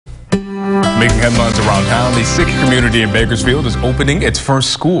Making headlines around town, the Sikh community in Bakersfield is opening its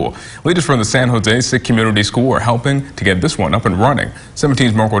first school. Leaders from the San Jose Sikh Community School are helping to get this one up and running.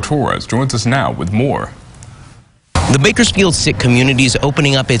 17's Marco Torres joins us now with more. The Bakersfield Sikh community is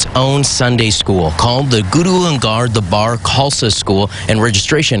opening up its own Sunday school called the Guru Angad Darbar Khalsa School, and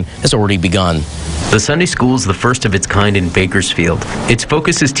registration has already begun. The Sunday school is the first of its kind in Bakersfield. Its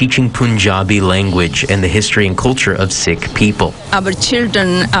focus is teaching Punjabi language and the history and culture of Sikh people. Our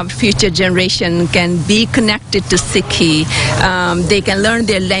children, our future generation can be connected to Sikhi. They can learn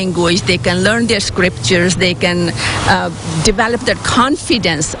their language, they can learn their scriptures, they can develop that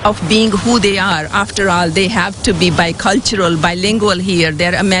confidence of being who they are. After all, they have to be bicultural, bilingual here.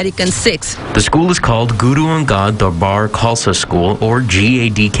 They're American Sikhs. The school is called Guru Angad Darbar Khalsa School, or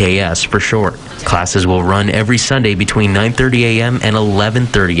GADKS for short. Classes will run every Sunday between 9:30 a.m. and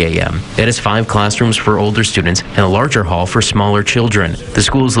 11:30 a.m. It has 5 classrooms for older students and a larger hall for smaller children. The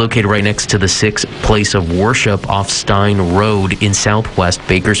school is located right next to the Sikhs' place of worship off Stein Road in southwest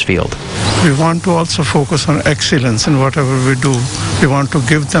Bakersfield. We want to also focus on excellence in whatever we do. We want to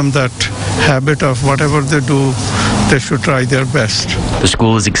give them that habit of whatever they do, they should try their best. The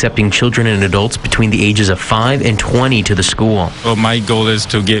school is accepting children and adults between the ages of 5 and 20 to the school. Well, my goal is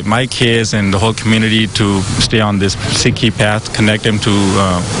to get my kids and the whole community to stay on this Sikhi path, connect them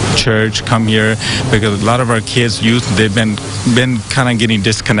to church, come here, because a lot of our kids, youth, they've been kind of getting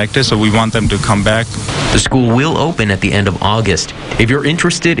disconnected, so we want them to come back. The school will open at the end of August. If you're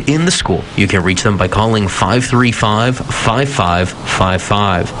interested in the school, you can reach them by calling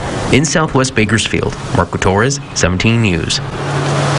 535-5555. In southwest Bakersfield, Marco Torres, 17 News.